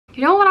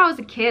You know, when I was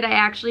a kid, I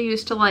actually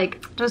used to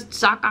like just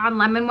suck on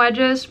lemon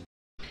wedges.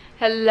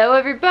 Hello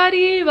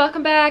everybody,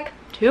 welcome back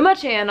to my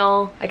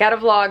channel. I got a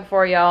vlog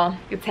for y'all.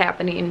 It's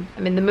happening.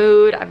 I'm in the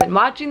mood. I've been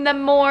watching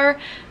them more,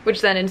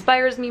 which then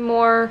inspires me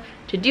more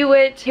to do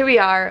it. Here we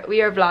are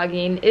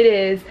vlogging. It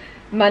is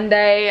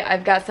Monday.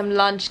 I've got some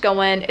lunch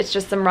going. It's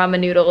just some ramen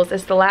noodles.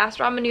 It's the last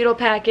ramen noodle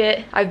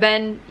packet. I've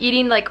been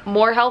eating like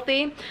more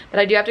healthy, but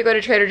I do have to go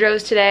to Trader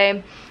Joe's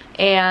today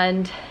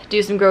and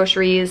do some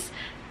groceries.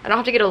 I don't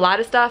have to get a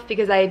lot of stuff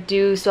because I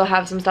do still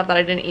have some stuff that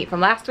I didn't eat from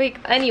last week.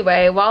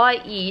 Anyway, while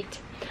I eat,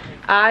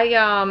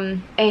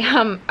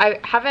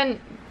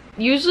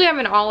 usually I'm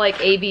an all like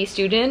A/B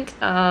student.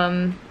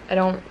 I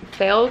don't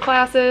fail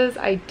classes.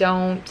 I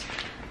don't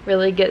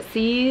really get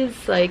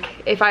C's. Like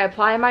if I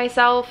apply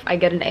myself, I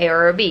get an A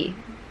or a B.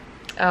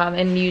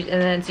 And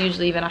then it's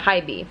usually even a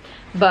high B.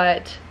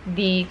 But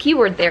the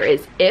keyword there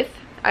is if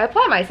I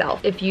apply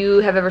myself. If you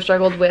have ever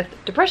struggled with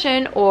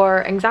depression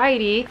or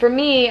anxiety, for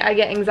me, I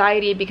get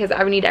anxiety because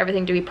I need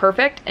everything to be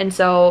perfect. And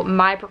so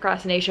my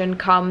procrastination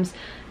comes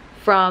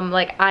from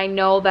like, I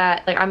know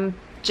that like I'm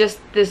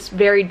just this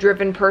very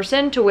driven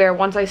person to where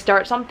once I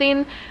start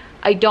something,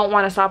 I don't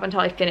want to stop until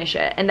I finish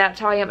it. And that's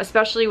how I am,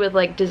 especially with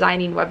like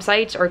designing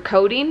websites or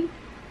coding.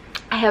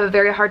 I have a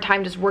very hard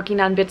time just working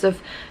on bits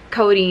of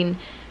coding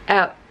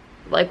at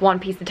like one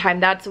piece at a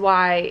time. That's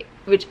why,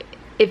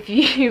 if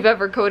you've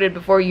ever coded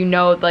before, you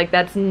know like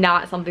that's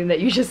not something that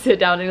you just sit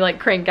down and like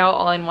crank out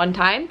all in one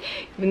time,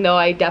 even though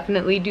I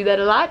definitely do that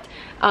a lot.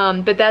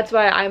 But that's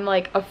why I'm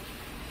like a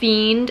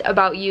fiend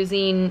about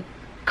using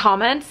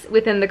comments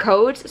within the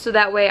codes, so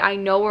that way I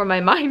know where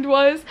my mind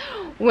was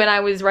when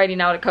I was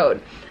writing out a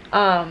code.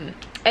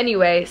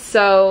 Anyway,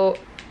 so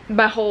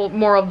my whole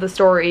moral of the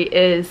story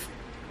is,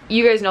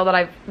 you guys know that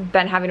I've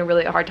been having a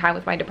really hard time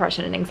with my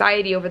depression and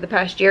anxiety over the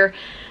past year.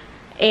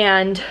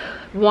 And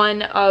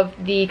one of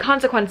the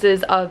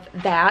consequences of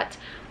that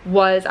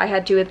was I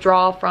had to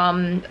withdraw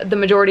from the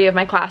majority of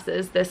my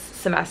classes this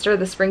semester,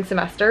 the spring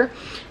semester.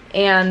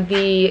 And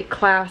the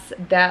class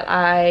that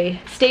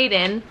I stayed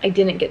in, I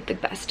didn't get the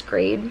best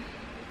grade.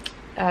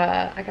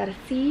 I got a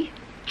C,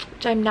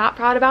 which I'm not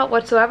proud about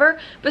whatsoever.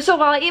 But so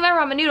while I eat my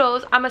ramen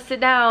noodles, I'm gonna sit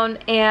down,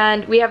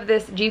 and we have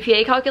this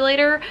GPA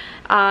calculator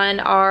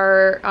on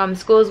our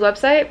school's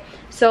website.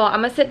 So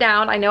I'm gonna sit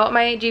down. I know what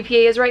my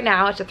GPA is right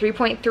now. It's a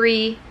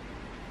 3.315,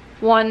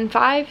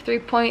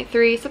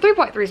 3.3, so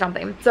 3.3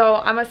 something. So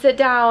I'm gonna sit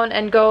down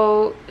and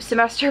go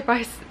semester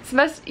by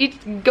semester,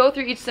 go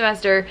through each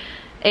semester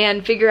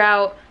and figure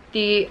out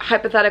the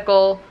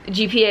hypothetical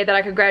GPA that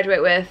I could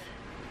graduate with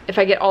if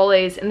I get all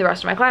A's in the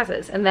rest of my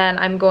classes. And then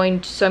I'm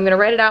gonna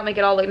write it out, make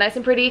it all look nice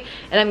and pretty,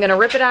 and I'm gonna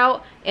rip it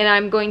out, and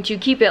I'm going to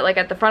keep it like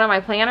at the front of my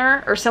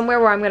planner or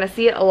somewhere where I'm gonna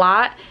see it a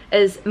lot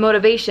as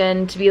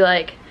motivation to be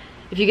like,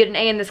 if you get an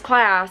A in this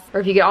class, or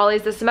if you get all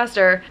A's this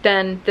semester,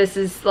 then this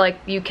is like,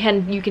 you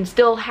can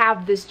still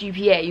have this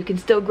GPA. You can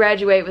still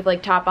graduate with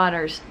like top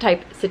honors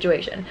type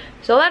situation.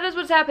 So that is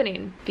what's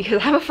happening,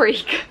 because I'm a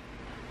freak.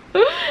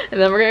 And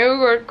then we're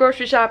gonna go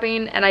grocery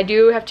shopping, and I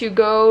do have to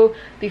go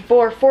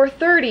before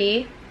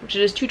 4:30, which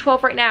it is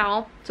 2:12 right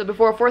now. So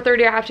before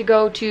 4:30 I have to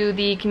go to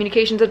the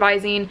communications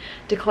advising,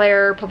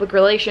 declare public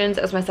relations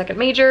as my second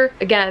major.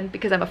 Again,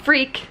 because I'm a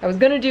freak. I was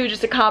gonna do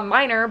just a comm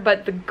minor,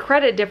 but the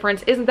credit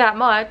difference isn't that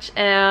much,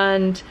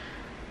 and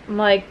I'm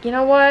like, you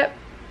know what?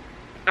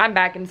 I'm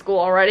back in school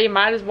already.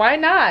 Why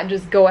not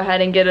just go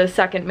ahead and get a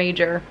second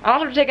major? I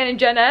don't have to take any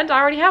gen ed. I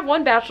already have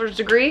one bachelor's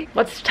degree.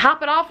 Let's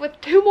top it off with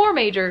 2 more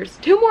majors,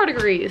 2 more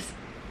degrees.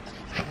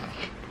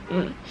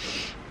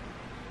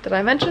 Did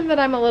I mention that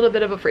I'm a little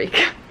bit of a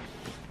freak?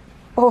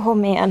 Oh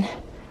man,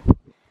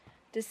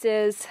 this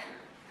is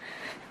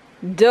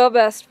the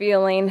best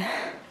feeling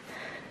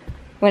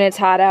when it's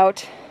hot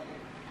out.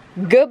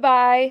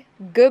 Goodbye,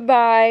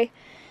 goodbye.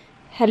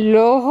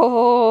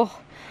 Hello,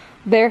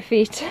 bare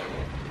feet.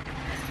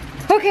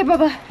 Okay,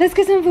 Bubba, let's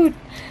get some food.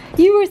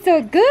 You were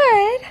so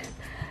good.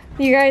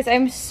 You guys,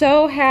 I'm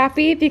so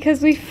happy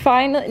because we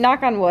finally,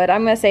 knock on wood,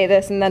 I'm gonna say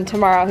this and then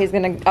tomorrow he's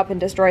gonna up and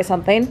destroy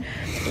something.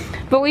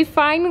 But we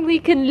finally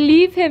can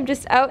leave him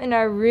just out in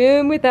our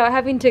room without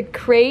having to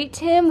crate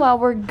him while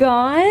we're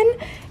gone.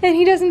 And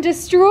he doesn't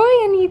destroy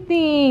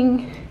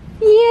anything.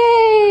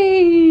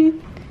 Yay!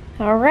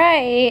 All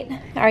right,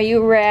 are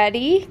you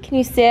ready? Can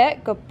you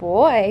sit? Good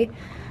boy.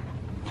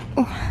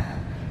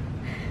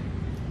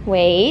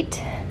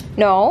 Wait,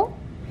 no.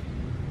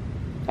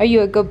 Are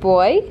you a good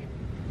boy?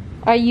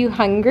 Are you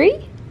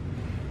hungry?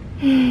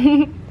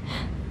 Amen.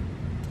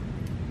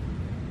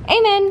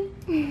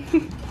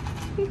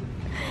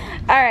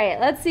 All right,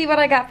 let's see what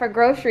I got for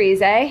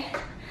groceries, eh?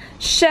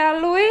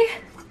 Shall we?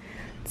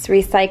 Let's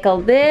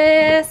recycle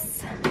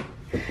this.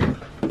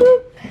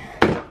 Boop.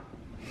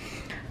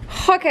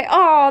 Okay,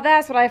 oh,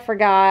 that's what I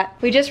forgot.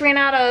 We just ran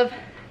out of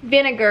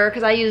vinegar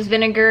because I use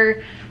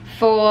vinegar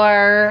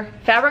for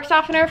fabric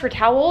softener for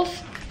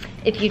towels.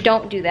 If you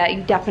don't do that,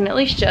 you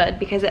definitely should,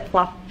 because it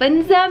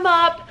fluffens them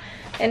up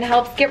and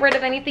helps get rid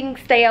of anything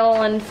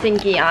stale and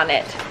stinky on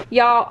it.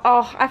 Y'all,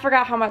 oh, I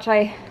forgot how much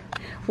I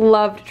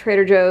loved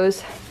Trader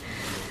Joe's.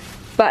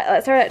 But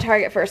let's start at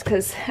Target first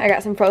because I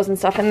got some frozen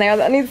stuff in there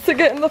that needs to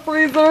get in the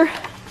freezer.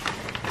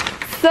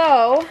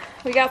 So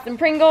we got some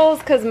Pringles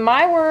because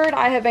my word,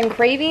 I have been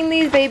craving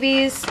these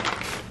babies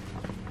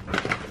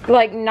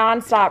like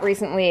non-stop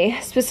recently.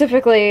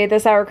 Specifically the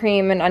sour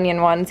cream and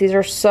onion ones. These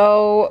are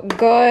so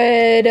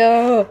good.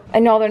 I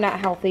know they're not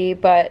healthy,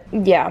 but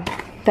yeah,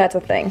 that's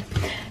a thing.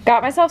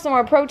 Got myself some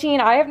more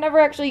protein. I have never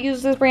actually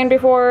used this brand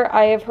before.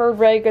 I have heard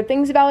very good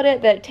things about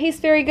it, that it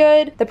tastes very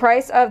good. The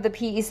price of the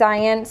PE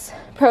Science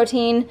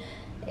protein,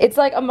 it's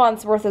like a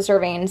month's worth of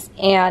servings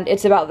and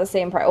it's about the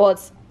same price. Well,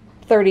 it's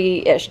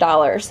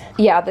 $30-ish.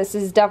 Yeah, this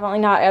is definitely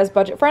not as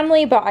budget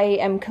friendly, but I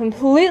am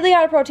completely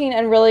out of protein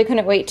and really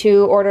couldn't wait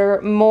to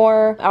order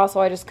more.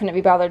 Also, I just couldn't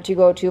be bothered to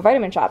go to a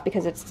vitamin shop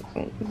because it's,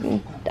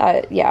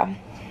 yeah.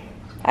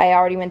 I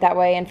already went that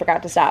way and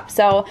forgot to stop.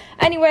 So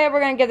anyway, we're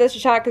gonna give this a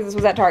shot because this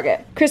was at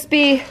Target.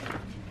 Crispy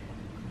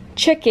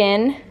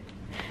chicken.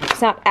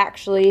 It's not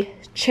actually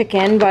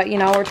chicken, but you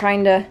know, we're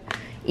trying to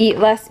eat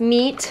less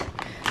meat,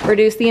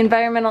 reduce the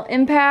environmental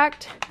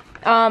impact.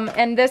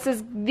 And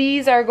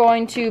these are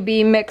going to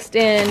be mixed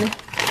in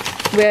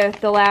with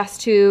the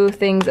last two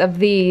things of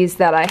these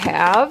that I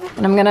have.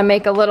 And I'm gonna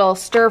make a little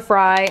stir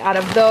fry out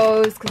of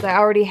those because I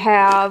already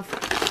have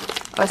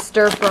a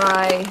stir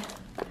fry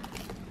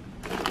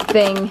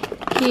thing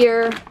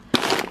here.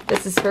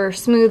 This is for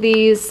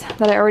smoothies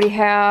that I already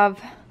have.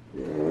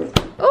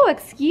 Oh,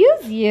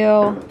 excuse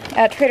you.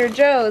 At Trader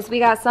Joe's, we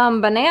got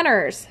some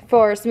bananas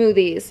for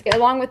smoothies,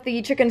 along with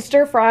the chicken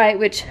stir fry,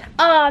 which,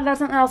 that's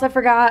something else I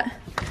forgot.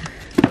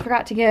 I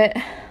forgot to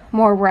get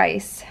more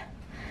rice.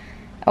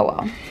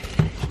 Oh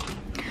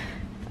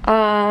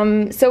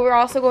well. So we're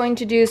also going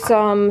to do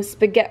some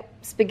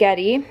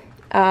spaghetti.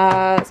 So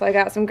I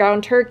got some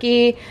ground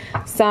turkey,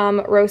 some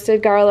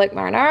roasted garlic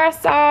marinara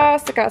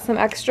sauce. I got some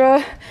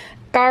extra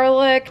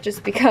garlic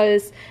just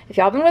because if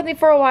y'all been with me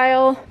for a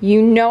while,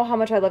 you know how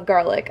much I love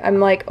garlic. I'm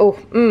like, oh,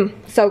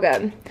 so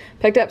good.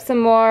 Picked up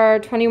some more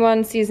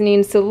 21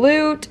 seasoning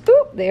salute.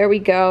 Ooh, there we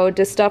go.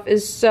 This stuff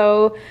is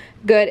so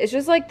good. It's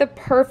just like the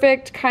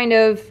perfect kind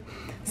of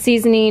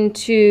seasoning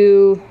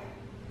to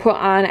put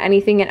on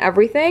anything and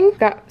everything.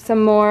 Got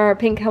some more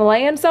pink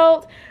Himalayan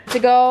salt to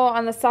go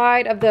on the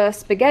side of the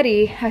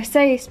spaghetti. I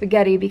say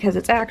spaghetti because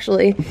it's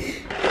actually,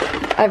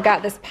 I've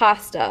got this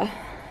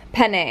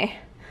penne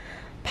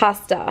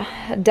pasta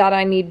that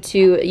I need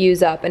to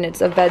use up, and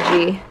it's a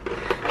veggie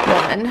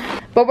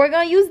one. But we're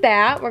gonna use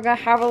that. We're gonna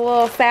have a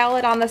little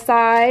salad on the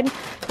side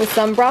with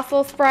some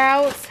Brussels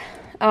sprouts,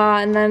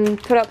 and then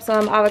put up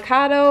some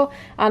avocado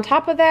on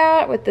top of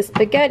that with the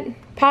spaghetti,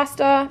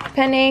 pasta,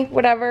 penne,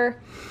 whatever.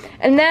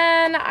 And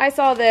then I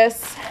saw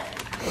this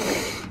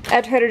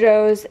at Trader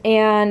Joe's,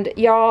 and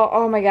y'all,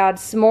 oh my god,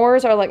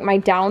 s'mores are like my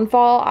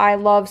downfall. I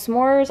love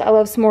s'mores. I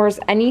love s'mores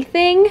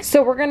anything.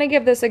 So we're gonna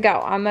give this a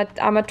go. I'm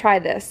gonna try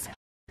this.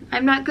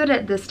 I'm not good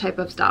at this type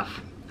of stuff.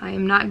 I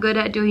am not good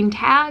at doing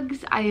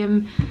tags. I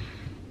am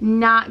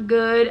not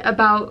good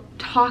about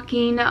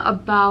talking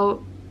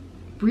about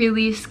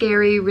really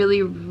scary,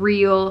 really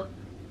real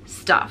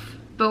stuff.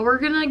 But we're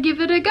gonna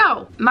give it a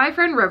go. My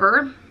friend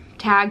River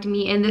tagged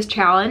me in this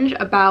challenge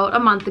about a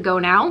month ago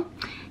now,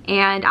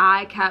 and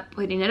I kept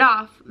putting it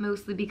off,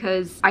 mostly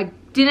because I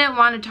didn't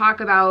want to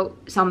talk about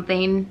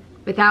something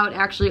without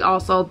actually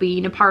also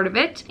being a part of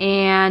it,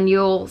 and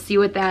you'll see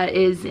what that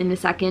is in a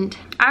second.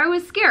 I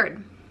was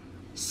scared.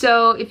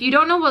 So if you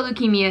don't know what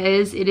leukemia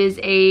is, it is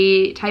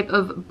a type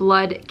of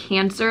blood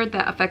cancer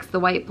that affects the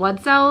white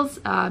blood cells.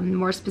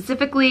 More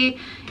specifically,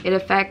 it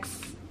affects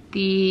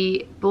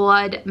the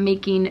blood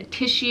making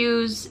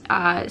tissues,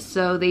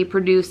 so they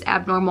produce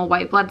abnormal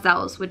white blood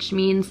cells, which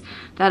means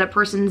that a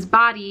person's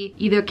body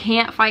either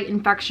can't fight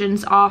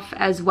infections off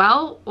as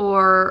well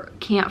or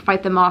can't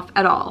fight them off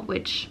at all,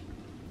 which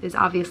is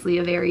obviously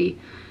a very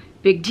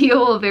big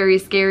deal, very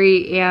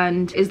scary,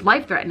 and is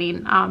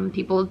life-threatening.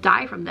 People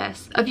die from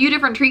this. A few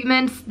different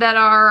treatments that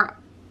are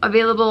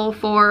available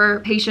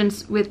for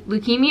patients with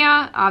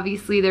leukemia.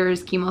 Obviously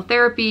there's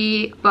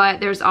chemotherapy, but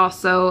there's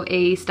also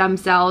a stem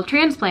cell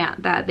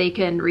transplant that they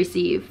can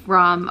receive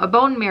from a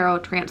bone marrow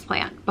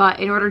transplant. But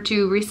in order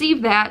to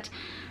receive that,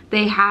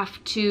 they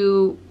have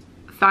to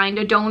find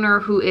a donor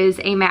who is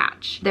a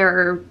match. There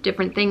are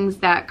different things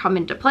that come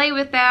into play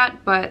with that,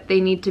 but they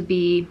need to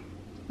be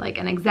like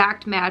an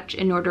exact match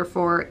in order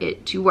for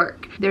it to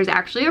work. There's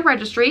actually a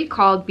registry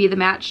called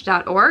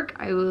bethematch.org.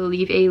 I will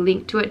leave a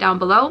link to it down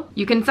below.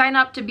 You can sign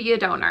up to be a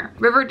donor.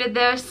 River did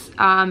this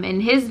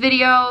in his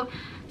video,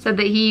 said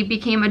that he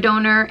became a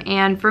donor,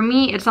 and for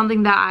me, it's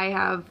something that I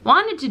have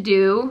wanted to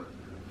do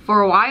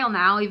for a while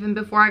now, even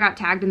before I got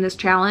tagged in this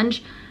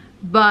challenge.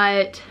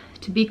 But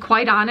to be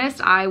quite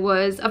honest, I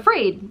was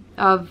afraid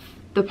of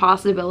the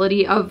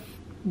possibility of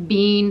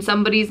being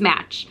somebody's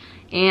match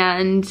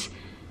and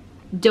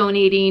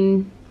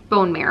donating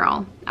bone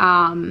marrow.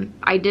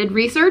 I did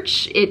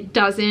research. It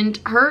doesn't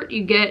hurt.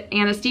 You get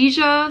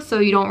anesthesia, so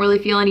you don't really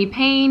feel any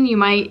pain. You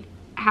might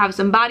have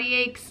some body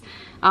aches,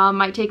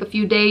 Might take a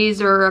few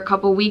days or a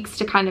couple weeks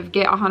to kind of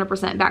get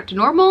 100% back to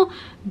normal,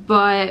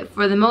 but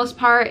for the most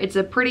part, it's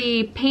a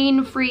pretty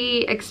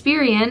pain-free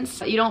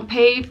experience. You don't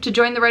pay to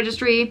join the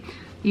registry.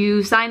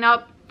 You sign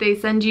up, they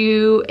send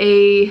you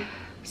a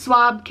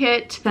swab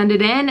kit, send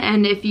it in,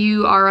 and if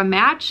you are a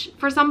match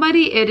for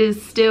somebody, it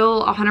is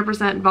still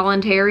 100%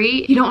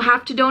 voluntary. You don't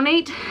have to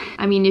donate.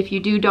 I mean, if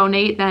you do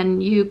donate, then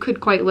you could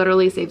quite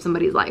literally save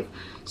somebody's life.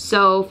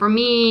 So for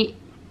me,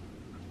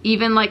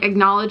 even like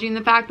acknowledging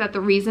the fact that the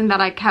reason that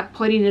I kept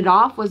putting it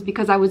off was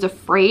because I was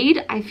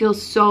afraid, I feel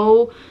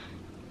so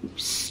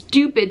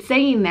stupid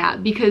saying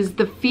that, because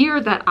the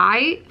fear that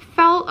I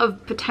felt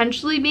of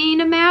potentially being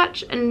a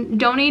match and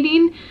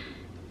donating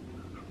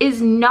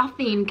is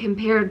nothing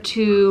compared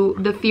to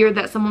the fear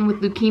that someone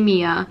with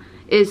leukemia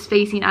is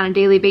facing on a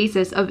daily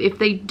basis of if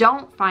they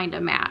don't find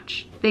a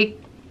match, they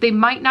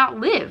might not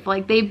live,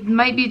 like they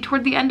might be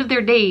toward the end of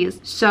their days.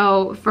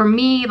 So for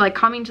me, like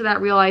coming to that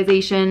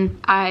realization,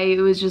 I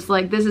was just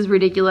like, this is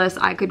ridiculous.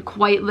 I could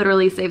quite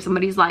literally save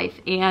somebody's life,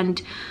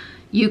 and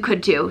you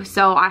could too.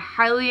 So I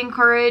highly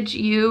encourage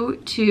you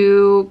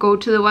to go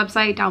to the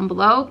website down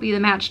below,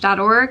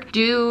 bethematch.org.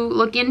 Do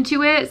look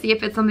into it, see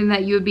if it's something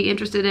that you would be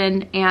interested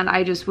in, and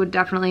I just would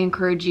definitely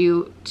encourage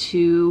you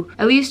to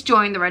at least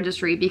join the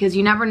registry, because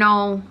you never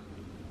know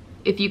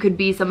if you could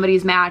be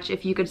somebody's match,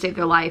 if you could save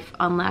their life,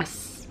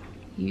 unless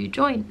you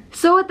join.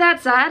 So with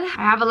that said, I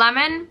have a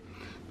lemon.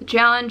 The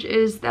challenge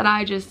is that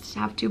I just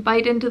have to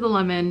bite into the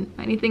lemon.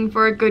 Anything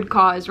for a good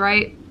cause,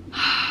 right?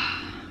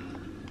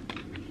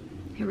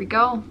 Here we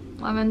go.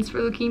 Lemons for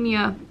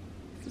leukemia.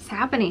 This is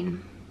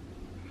happening.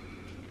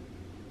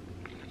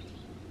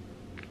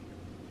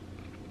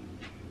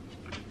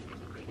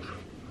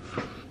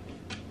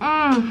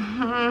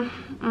 Oh.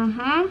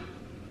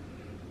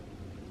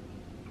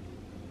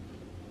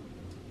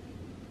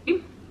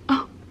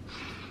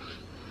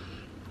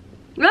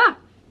 Yeah.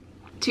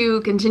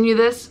 To continue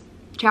this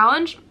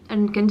challenge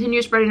and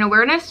continue spreading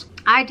awareness,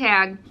 I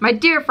tag my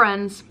dear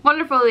friends,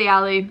 Wonderfully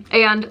Allie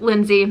and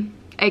Lindsay,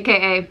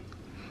 aka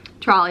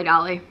Trolley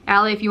Dolly.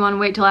 Allie, if you want to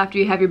wait till after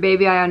you have your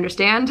baby, I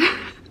understand. You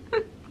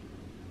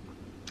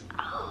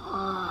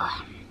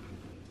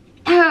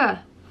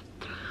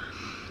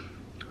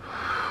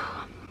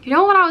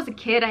know, when I was a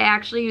kid, I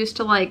actually used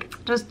to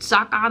like just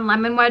suck on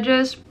lemon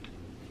wedges.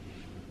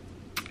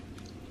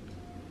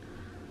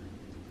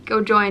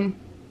 Go join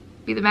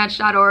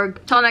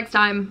bethematch.org. Till next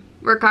time,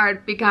 work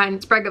hard, be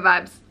kind, spread good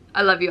vibes.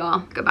 I love you all.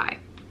 Goodbye.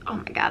 Oh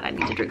my God, I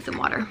need to drink some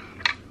water.